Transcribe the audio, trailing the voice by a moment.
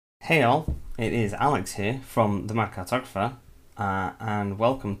Hey all, it is Alex here from the Mad Cartographer, and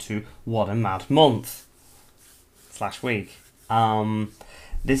welcome to What a Mad Month / week.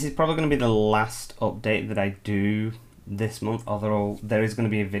 This is probably going to be the last update that I do this month, although there is going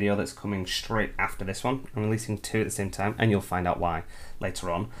to be a video that's coming straight after this one. I'm releasing two at the same time, and you'll find out why later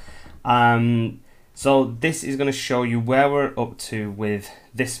on. So this is going to show you where we're up to with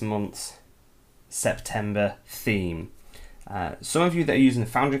this month's September theme. Some of you that are using the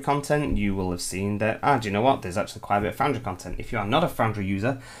Foundry content, you will have seen that, do you know what, there's actually quite a bit of Foundry content. If you are not a Foundry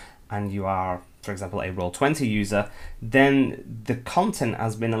user, and you are, for example, a Roll20 user, then the content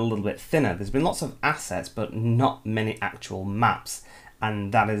has been a little bit thinner. There's been lots of assets, but not many actual maps,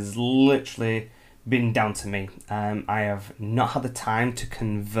 and that has literally been down to me. I have not had the time to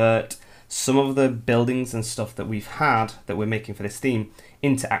convert some of the buildings and stuff that we've had, that we're making for this theme,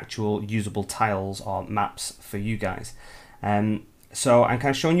 into actual usable tiles or maps for you guys. So I'm kind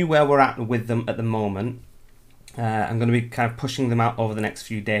of showing you where we're at with them at the moment. I'm going to be kind of pushing them out over the next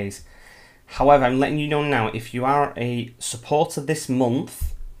few days. However, I'm letting you know now, if you are a supporter this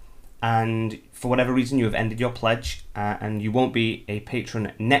month and for whatever reason you have ended your pledge and you won't be a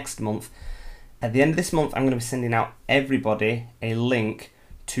patron next month, at the end of this month I'm going to be sending out everybody a link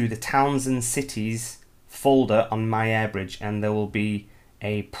to the towns and cities folder on My Airbridge, and there will be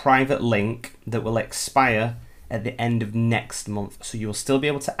a private link that will expire at the end of next month, so you will still be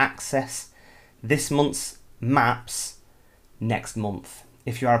able to access this month's maps next month.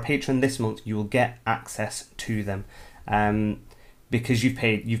 If you are a patron this month, you will get access to them because you've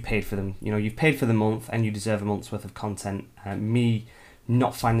paid for them. You know, you've paid for the month and you deserve a month's worth of content. Me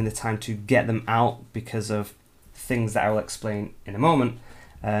not finding the time to get them out because of things that I will explain in a moment,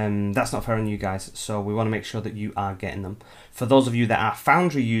 that's not fair on you guys, so we want to make sure that you are getting them. For those of you that are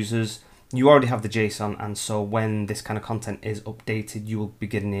Foundry users, you already have the JSON, and so when this kind of content is updated, you will be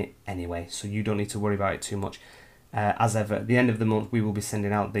getting it anyway, so you don't need to worry about it too much. As ever, at the end of the month, we will be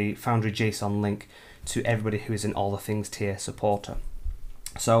sending out the Foundry JSON link to everybody who is an All the Things tier supporter.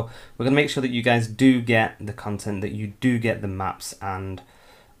 So we're going to make sure that you guys do get the content, that you do get the maps, and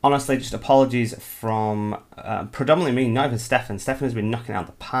honestly, just apologies from predominantly me, not even Steffen. Steffen has been knocking it out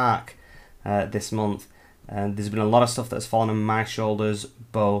the park this month. There's been a lot of stuff that's fallen on my shoulders,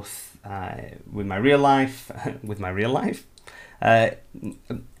 both with my real life,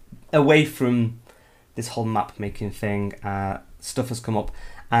 away from this whole map making thing. Stuff has come up,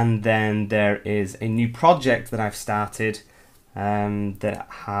 and then there is a new project that I've started that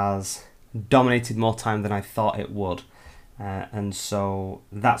has dominated more time than I thought it would. And so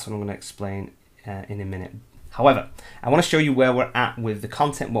that's what I'm going to explain in a minute. However, I want to show you where we're at with the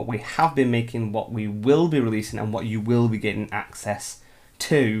content, what we have been making, what we will be releasing, and what you will be getting access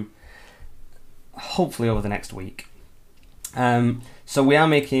to, hopefully over the next week. So we are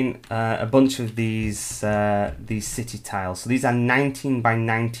making a bunch of these city tiles. So these are 19 by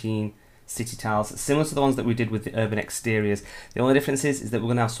 19 city tiles, similar to the ones that we did with the urban exteriors. The only difference is that we're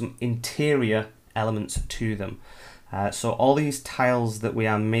going to have some interior elements to them. So all these tiles that we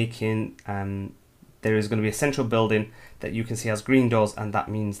are making, there is going to be a central building that you can see has green doors, and that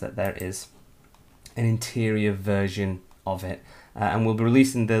means that there is an interior version of it. And we'll be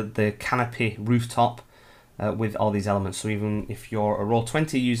releasing the canopy rooftop with all these elements. So even if you're a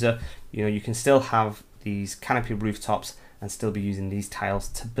Roll20 user, you know, you can still have these canopy rooftops and still be using these tiles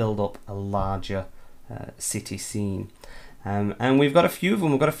to build up a larger city scene. And we've got a few of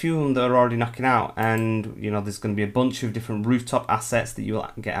them. We've got a few of them that are already knocking out, and you know, there's going to be a bunch of different rooftop assets that you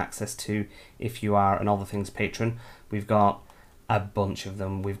will get access to if you are an All the Things patron. We've got a bunch of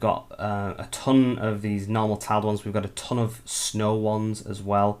them. We've got a ton of these normal tiled ones. We've got a ton of snow ones as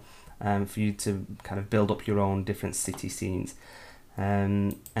well, for you to kind of build up your own different city scenes.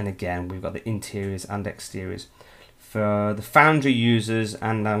 And again, we've got the interiors and exteriors. For the Foundry users,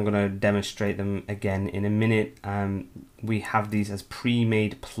 and I'm going to demonstrate them again in a minute, we have these as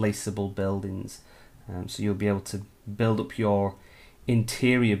pre-made placeable buildings. So you'll be able to build up your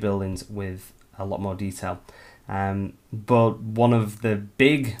interior buildings with a lot more detail. But one of the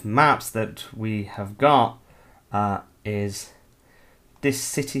big maps that we have got is this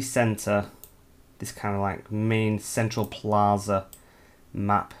city centre, this kind of like main central plaza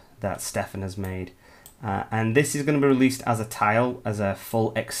map that Steffen has made. And this is going to be released as a tile, as a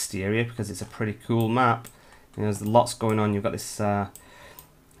full exterior, because it's a pretty cool map. You know, there's lots going on. You've got this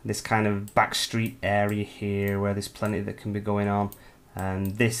this kind of back street area here where there's plenty that can be going on.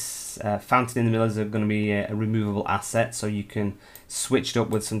 And this fountain in the middle is going to be a removable asset, so you can switch it up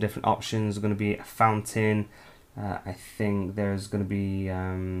with some different options. There's going to be a fountain. I think there's going to be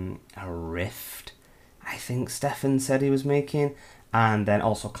a rift, I think Steffen said he was making. and then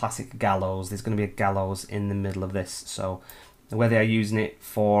also classic gallows. There's going to be a gallows in the middle of this, so whether they're using it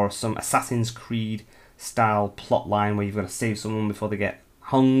for some Assassin's Creed style plot line where you've got to save someone before they get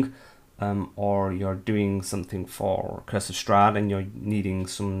hung, or you're doing something for Curse of Strahd and you're needing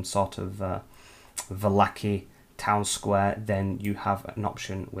some sort of Vallaki town square, then you have an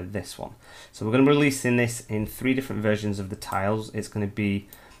option with this one. So we're going to be releasing this in 3 different versions of the tiles. It's going to be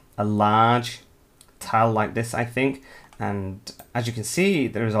a large tile like this, I think, and as you can see,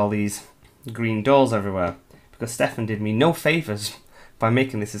 there's all these green doors everywhere because Steffen did me no favors by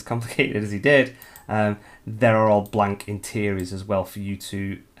making this as complicated as he did. There are all blank interiors as well for you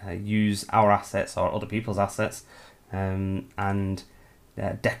to use our assets or other people's assets, and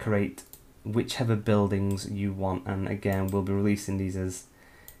decorate whichever buildings you want. And again, we'll be releasing these as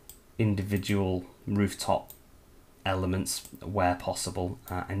individual rooftop elements where possible.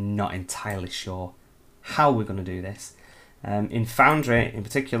 I'm not entirely sure how we're going to do this. In Foundry in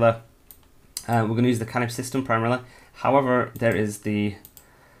particular, we're going to use the canopy system primarily. However, there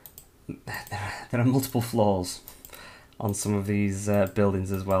are multiple flaws on some of these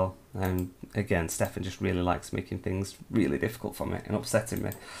buildings as well. Again, Steffen just really likes making things really difficult for me and upsetting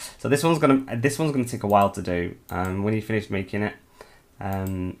me. So this one's gonna take a while to do. When you finish making it,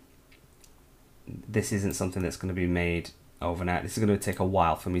 this isn't something that's going to be made overnight. This is going to take a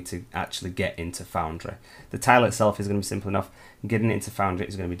while for me to actually get into Foundry. The tile itself is going to be simple enough. Getting it into Foundry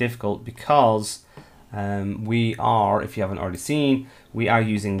is going to be difficult because we are, if you haven't already seen, we are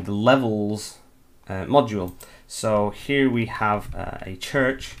using the levels module. So here we have a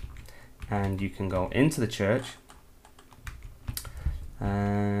church, and you can go into the church.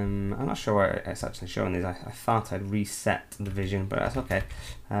 I'm not sure where it's actually showing these. I thought I'd reset the vision, but that's okay.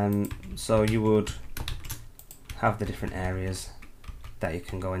 So you would have the different areas that you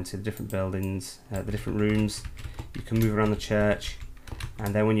can go into, the different buildings, the different rooms. You can move around the church,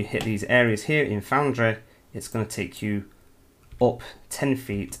 and then when you hit these areas here in Foundry, it's going to take you up 10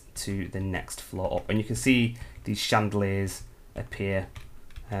 feet to the next floor up, and you can see these chandeliers appear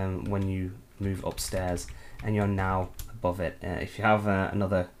when you move upstairs, and you're now above it. If you have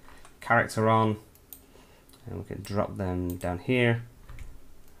another character on, and we can drop them down here,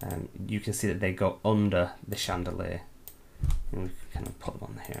 you can see that they go under the chandelier, and we can kind of put them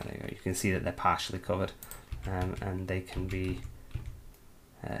on here. There you go. You can see that they're partially covered, and they can be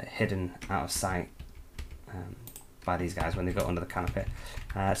hidden out of sight by these guys when they go under the canopy.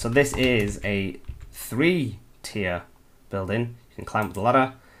 So this is a 3-tier building. You can climb up the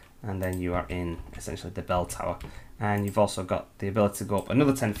ladder, and then you are in essentially the bell tower, and you've also got the ability to go up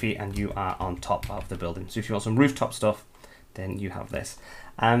another 10 feet and you are on top of the building. So if you want some rooftop stuff, then you have this.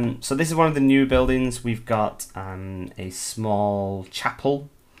 So this is one of the new buildings. We've got a small chapel,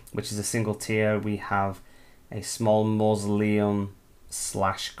 which is a single tier. We have a small mausoleum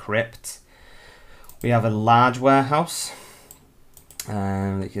 / crypt. We have a large warehouse.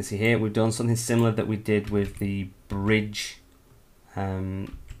 You can see here we've done something similar that we did with the bridge,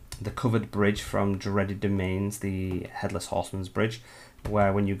 the covered bridge from Dreaded Domains, the Headless Horseman's bridge,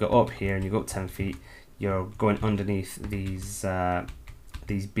 where when you go up here and you go up 10 feet, you're going underneath these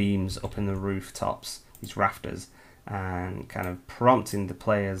beams up in the rooftops, these rafters, and kind of prompting the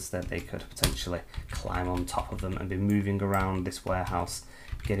players that they could potentially climb on top of them and be moving around this warehouse,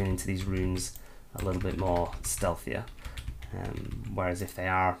 getting into these rooms a little bit more stealthier. Whereas if they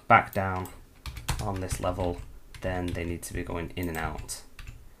are back down on this level, then they need to be going in and out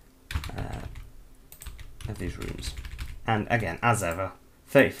of these rooms. And again, as ever,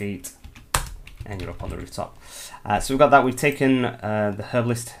 30 feet and you're up on the rooftop. So we've got that. We've taken the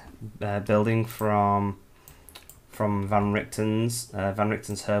herbalist building from Van Richten's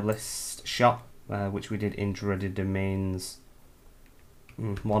herbalist shop, which we did in Dreaded Domains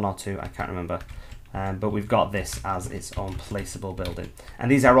 1 or 2, I can't remember. But we've got this as its own placeable building,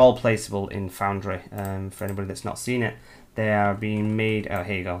 and these are all placeable in Foundry. For anybody that's not seen it, they are being made. Oh,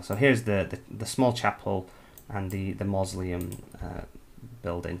 here you go. So here's the small chapel and the mausoleum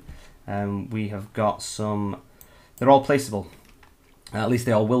building. We have got some. They're all placeable. At least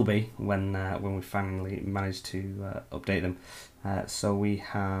they all will be when we finally manage to update them. So we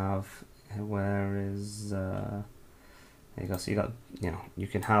have. Where is? There you go. So you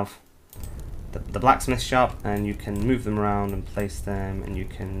can have the blacksmith shop, and you can move them around and place them, and you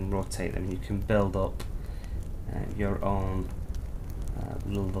can rotate them. You can build up your own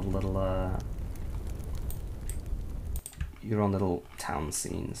little town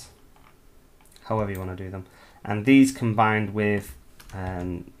scenes, however you want to do them. And these combined with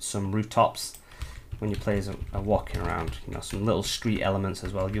some rooftops, when your players are walking around, some little street elements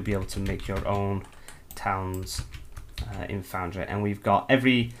as well, you'll be able to make your own towns in Foundry, and we've got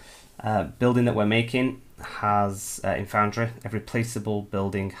every building that we're making has in Foundry, every placeable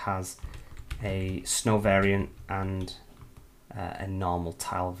building has a snow variant and a normal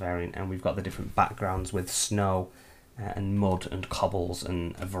tile variant, and we've got the different backgrounds with snow and mud and cobbles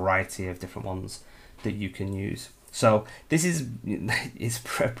and a variety of different ones that you can use. So this is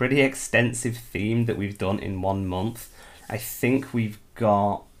a pretty extensive theme that we've done in 1 month. I think we've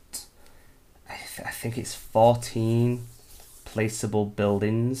got, I think it's 14 placeable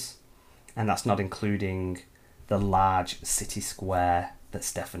buildings, and that's not including the large city square that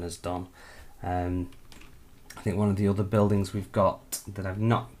Steffen has done. I think one of the other buildings we've got that I've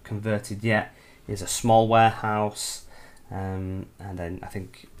not converted yet is a small warehouse, and then I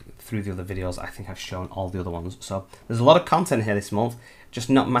think through the other videos I think I've shown all the other ones. So there's a lot of content here this month, just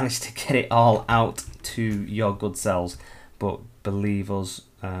not managed to get it all out to your good selves, but believe us,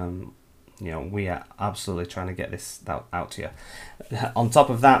 you know, we are absolutely trying to get this out to you. On top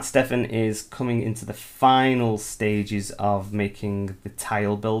of that, Steffen is coming into the final stages of making the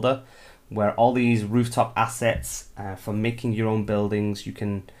tile builder, where all these rooftop assets for making your own buildings, you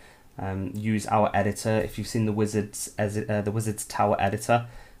can use our editor. If you've seen the Wizards Tower editor,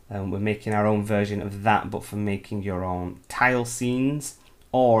 we're making our own version of that, but for making your own tile scenes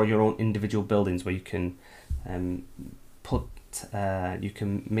or your own individual buildings, where you can you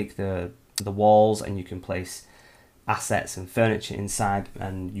can make the walls, and you can place assets and furniture inside,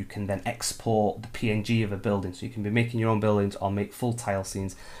 and you can then export the PNG of a building, so you can be making your own buildings or make full tile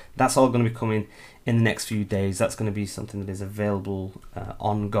scenes. That's all going to be coming in the next few days. That's going to be something that is available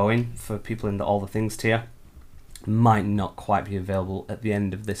ongoing for people in the All the Things tier. Might not quite be available at the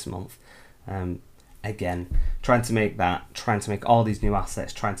end of this month. Again, trying to make that, trying to make all these new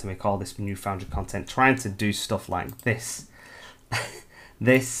assets, trying to make all this new Foundry content, trying to do stuff like this.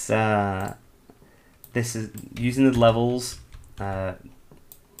 This is using the levels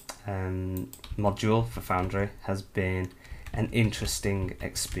module for Foundry has been an interesting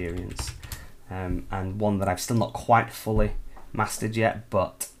experience, and one that I've still not quite fully mastered yet,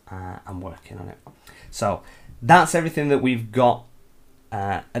 but I'm working on it. So that's everything that we've got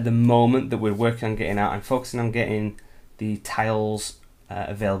at the moment that we're working on getting out. I'm focusing on getting the tiles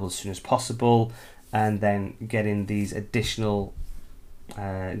available as soon as possible, and then getting these additional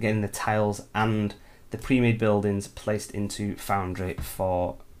getting the tiles and the pre-made buildings placed into Foundry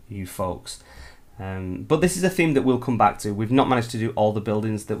for you folks. But this is a theme that we'll come back to. We've not managed to do all the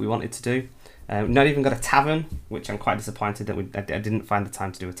buildings that we wanted to do. Not even got a tavern, which I'm quite disappointed that I didn't find the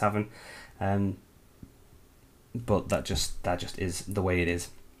time to do a tavern. But that just is the way it is.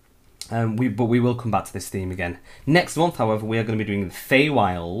 But we will come back to this theme again. Next month, however, we are going to be doing the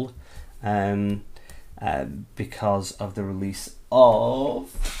Feywild, because of the release of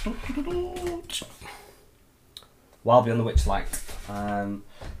Wild Beyond the Witchlight.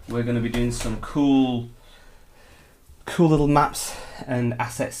 We're going to be doing some cool little maps and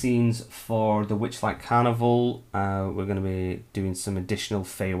asset scenes for the Witchlight Carnival. We're going to be doing some additional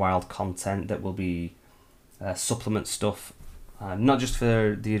Feywild content that will be supplement stuff, not just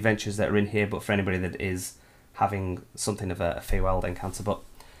for the adventures that are in here, but for anybody that is having something of a Feywild encounter, but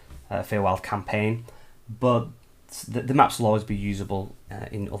a Feywild campaign. But the maps will always be usable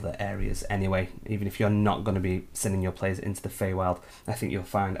in other areas anyway. Even if you're not going to be sending your players into the Feywild, I think you'll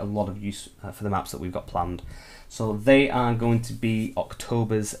find a lot of use for the maps that we've got planned. So they are going to be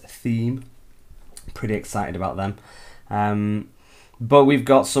October's theme. Pretty excited about them. But we've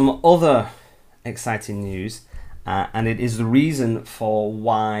got some other exciting news, and it is the reason for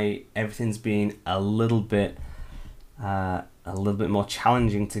why everything's been a little bit more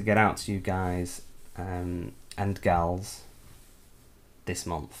challenging to get out to you guys and gals this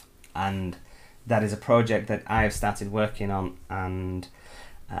month. And that is a project that I have started working on, and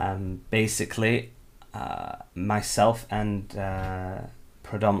basically myself and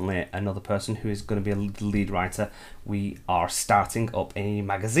predominantly another person who is going to be the lead writer, we are starting up a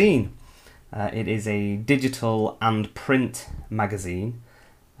magazine. It is a digital and print magazine,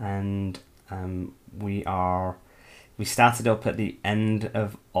 and we started up at the end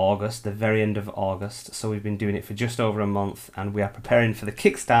of August, the very end of August, so we've been doing it for just over a month, and we are preparing for the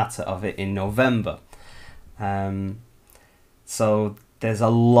Kickstarter of it in November. So there's a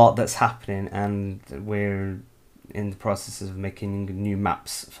lot that's happening, and we're in the process of making new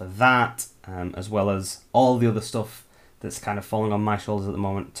maps for that, as well as all the other stuff that's kind of falling on my shoulders at the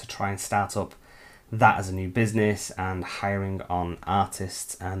moment to try and start up that as a new business and hiring on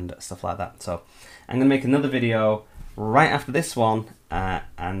artists and stuff like that. So I'm going to make another video right after this one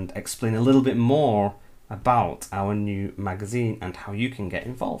and explain a little bit more about our new magazine and how you can get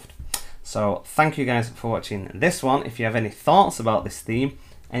involved. So thank you guys for watching this one. If you have any thoughts about this theme,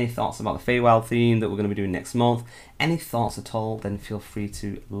 any thoughts about the Feywild theme that we're going to be doing next month, any thoughts at all, then feel free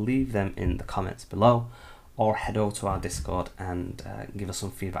to leave them in the comments below, or head over to our Discord and give us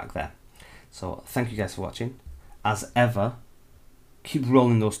some feedback there. So thank you guys for watching. As ever, keep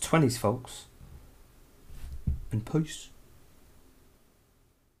rolling those 20s, folks, and peace.